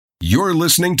You're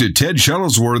listening to Ted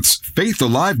Shuttlesworth's Faith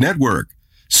Alive Network,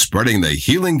 spreading the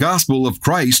healing gospel of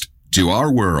Christ to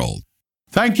our world.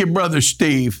 Thank you, Brother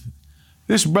Steve.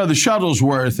 This is Brother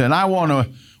Shuttlesworth, and I want to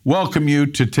welcome you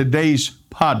to today's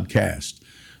podcast.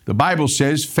 The Bible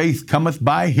says, faith cometh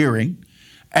by hearing,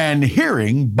 and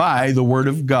hearing by the Word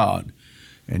of God.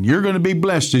 And you're going to be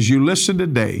blessed as you listen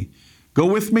today. Go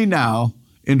with me now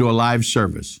into a live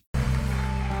service.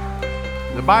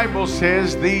 The Bible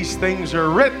says these things are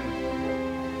written.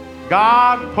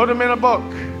 God put them in a book.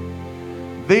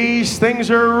 These things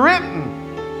are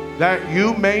written that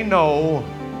you may know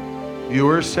you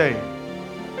are saved.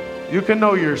 You can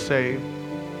know you're saved.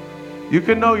 You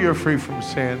can know you're free from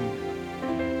sin.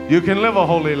 You can live a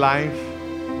holy life.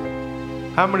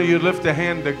 How many of you lift a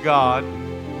hand to God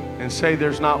and say,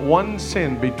 there's not one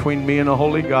sin between me and a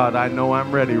holy God? I know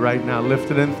I'm ready right now. Lift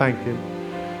it and thank Him.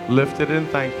 Lift it and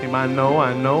thank Him. I know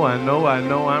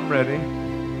I'm ready.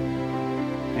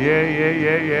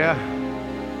 Yeah.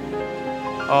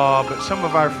 But some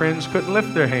of our friends couldn't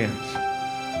lift their hands.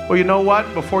 Well, you know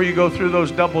what? Before you go through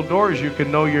those double doors, you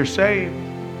can know you're saved.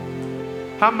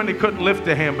 How many couldn't lift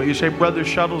a hand? But you say, Brother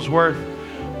Shuttlesworth,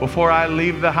 before I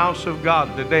leave the house of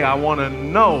God today, I want to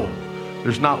know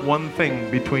there's not one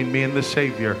thing between me and the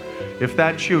Savior. If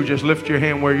that's you, just lift your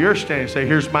hand where you're standing. Say,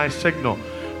 here's my signal.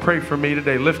 Pray for me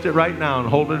today. Lift it right now and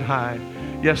hold it high.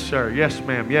 Yes, sir. Yes,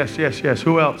 ma'am. Yes.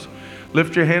 Who else?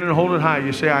 Lift your hand and hold it high.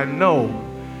 You say, I know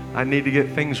I need to get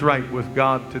things right with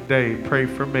God today. Pray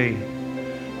for me.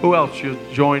 Who else? You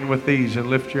join with these and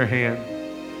lift your hand.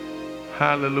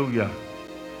 Hallelujah.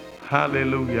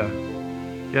 Hallelujah.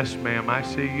 Yes, ma'am. I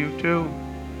see you too.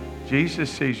 Jesus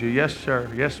sees you. Yes, sir.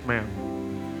 Yes, ma'am.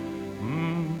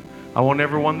 I want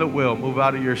everyone that will move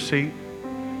out of your seat.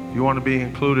 If you want to be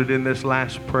included in this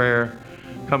last prayer,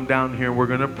 come down here. We're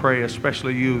going to pray,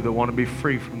 especially you that want to be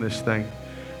free from this thing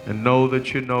and know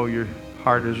that you know your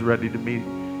heart is ready to meet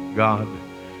God.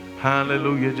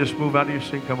 Hallelujah. Just move out of your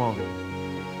seat. Come on.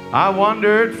 I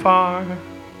wandered far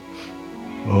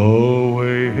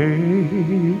away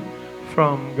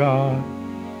from God,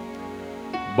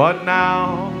 but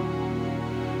now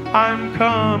I'm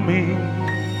coming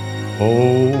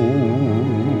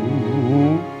home.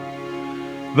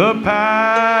 The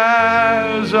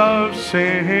paths of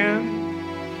sin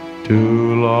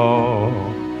too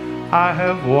long I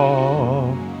have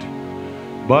walked,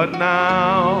 but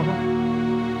now,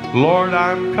 Lord,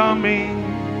 I'm coming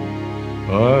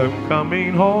home.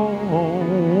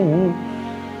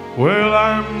 Well,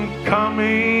 I'm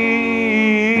coming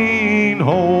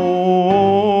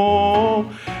home.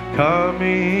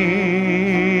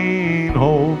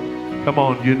 Come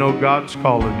on, you know God's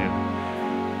calling you.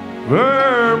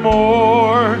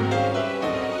 Vermore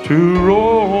to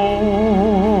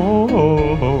roam.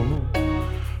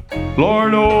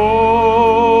 Lord,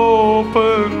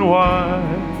 open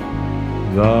wide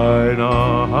thine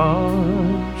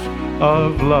arms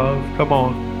of love. Come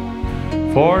on.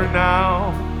 For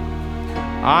now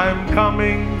I'm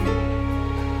coming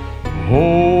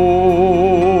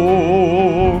home.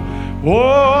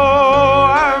 Oh,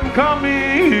 I'm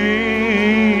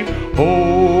coming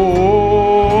home.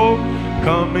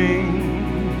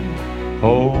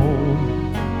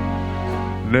 Home.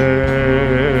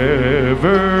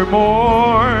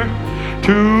 Nevermore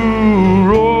to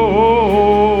roam.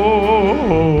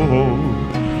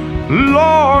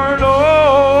 Lord,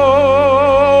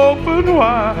 open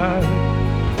wide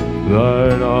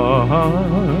thine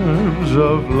arms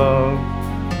of love.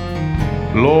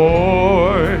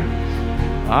 Lord,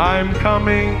 I'm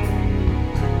coming.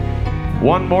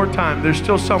 One more time. There's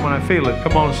still someone. I feel it.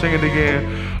 Come on, sing it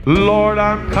again. Lord,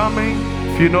 I'm coming.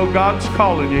 If you know God's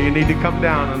calling you, you need to come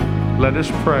down and let us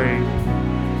pray.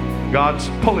 God's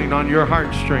pulling on your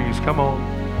heartstrings. Come on.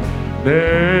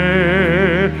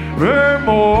 Nevermore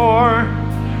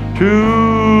to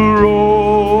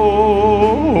roam.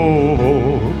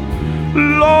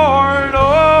 Lord,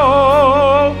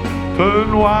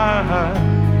 open wide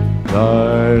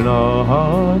thine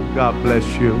arms. God bless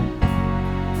you.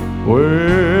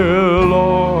 Well,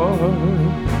 Lord,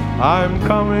 I'm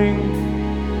coming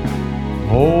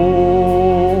home.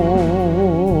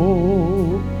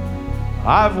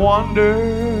 I've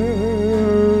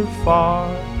wandered far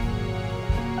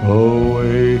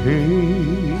away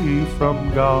from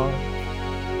God,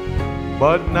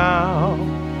 but now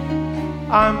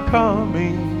I'm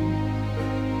coming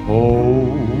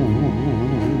home.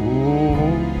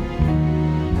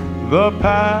 The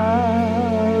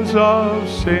paths of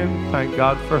sin, thank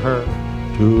God for her,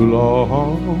 too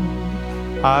long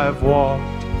I've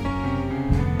walked,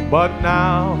 but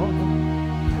now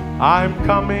I'm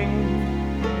coming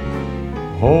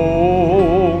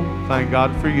Oh, thank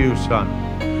God for you, son.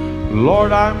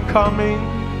 Lord, I'm coming.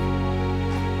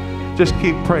 Just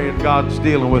keep praying. God's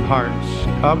dealing with hearts.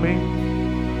 Coming.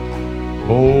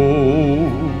 Oh,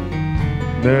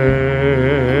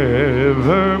 nevermore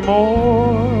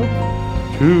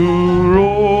to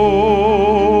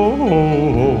roll.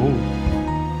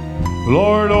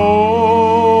 Lord,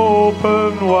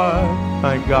 open wide.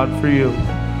 Thank God for you.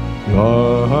 The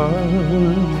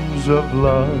arms of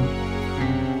love.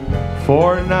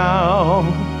 For now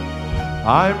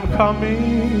I'm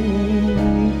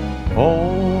coming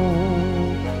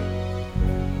home.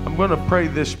 I'm going to pray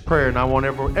this prayer, and I want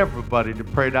everybody to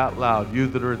pray it out loud. You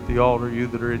that are at the altar, you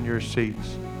that are in your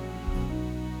seats.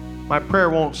 My prayer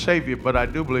won't save you, but I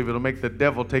do believe it'll make the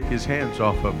devil take his hands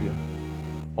off of you.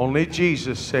 Only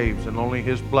Jesus saves, and only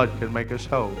his blood can make us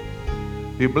whole.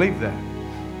 Do you believe that?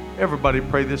 Everybody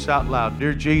pray this out loud.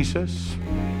 Dear Jesus,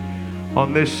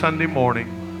 on this Sunday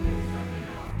morning,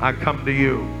 I come to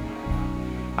you.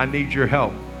 I need your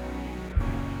help.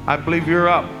 I believe you're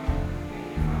up,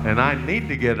 and I need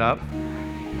to get up,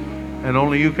 and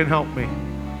only you can help me.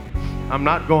 I'm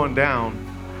not going down.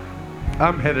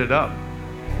 I'm headed up.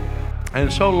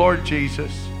 And so, Lord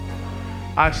Jesus,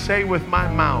 I say with my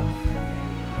mouth,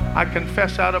 I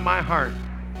confess out of my heart,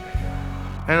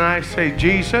 and I say,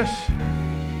 Jesus,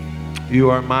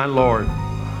 you are my Lord.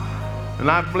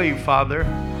 And I believe, Father,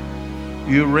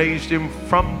 you raised him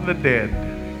from the dead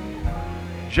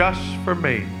just for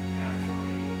me.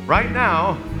 Right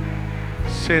now,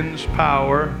 sin's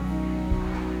power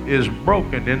is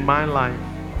broken in my life.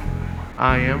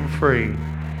 I am free.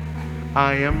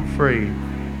 I am free.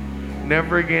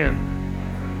 Never again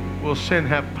will sin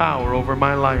have power over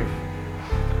my life.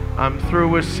 I'm through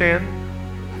with sin,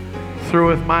 through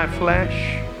with my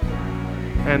flesh,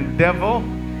 and devil,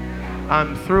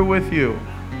 I'm through with you.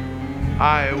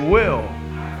 I will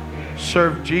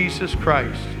serve Jesus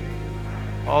Christ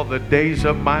all the days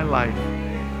of my life.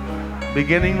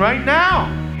 Beginning right now,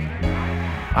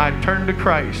 I turn to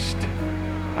Christ.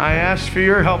 I ask for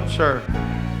your help, sir.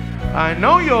 I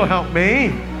know you'll help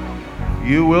me.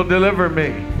 You will deliver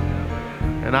me,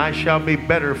 and I shall be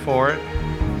better for it.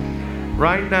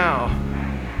 Right now,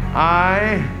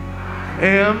 I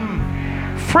am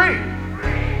free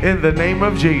in the name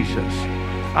of Jesus.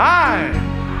 I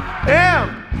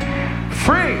am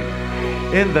free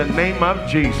in the name of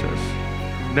Jesus,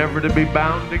 never to be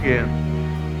bound again.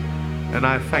 And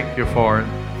I thank you for it.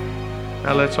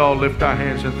 Now let's all lift our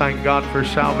hands and thank God for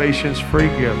salvation's free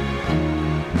gift.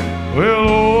 We'll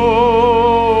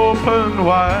open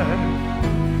wide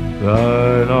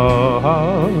thine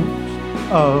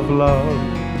arms of love.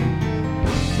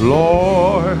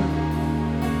 Lord,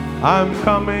 I'm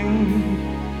coming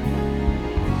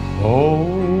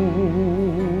home.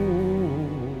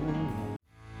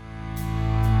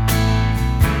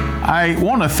 I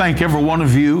want to thank every one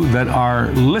of you that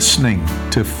are listening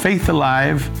to Faith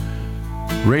Alive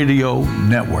Radio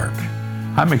Network.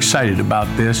 I'm excited about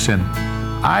this, and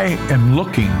I am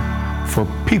looking for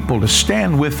people to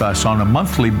stand with us on a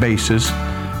monthly basis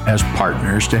as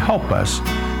partners to help us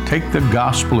take the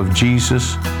gospel of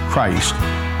Jesus Christ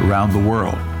around the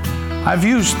world. I've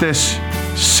used this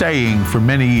saying for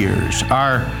many years.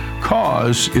 Our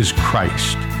cause is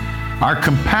Christ. Our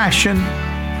compassion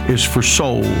is for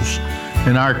souls,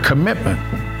 and our commitment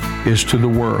is to the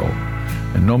world.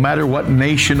 And no matter what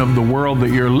nation of the world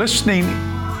that you're listening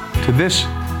to this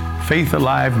Faith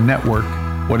Alive network,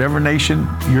 whatever nation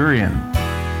you're in,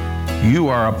 you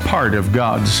are a part of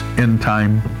God's end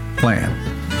time plan.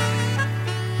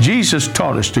 Jesus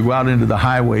taught us to go out into the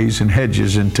highways and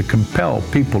hedges and to compel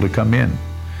people to come in.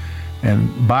 And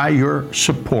by your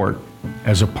support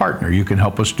as a partner, you can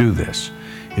help us do this.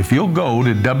 If you'll go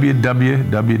to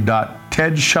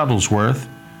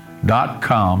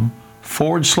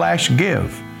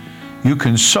www.tedshuttlesworth.com/give, you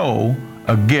can sow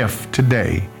a gift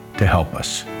today to help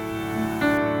us.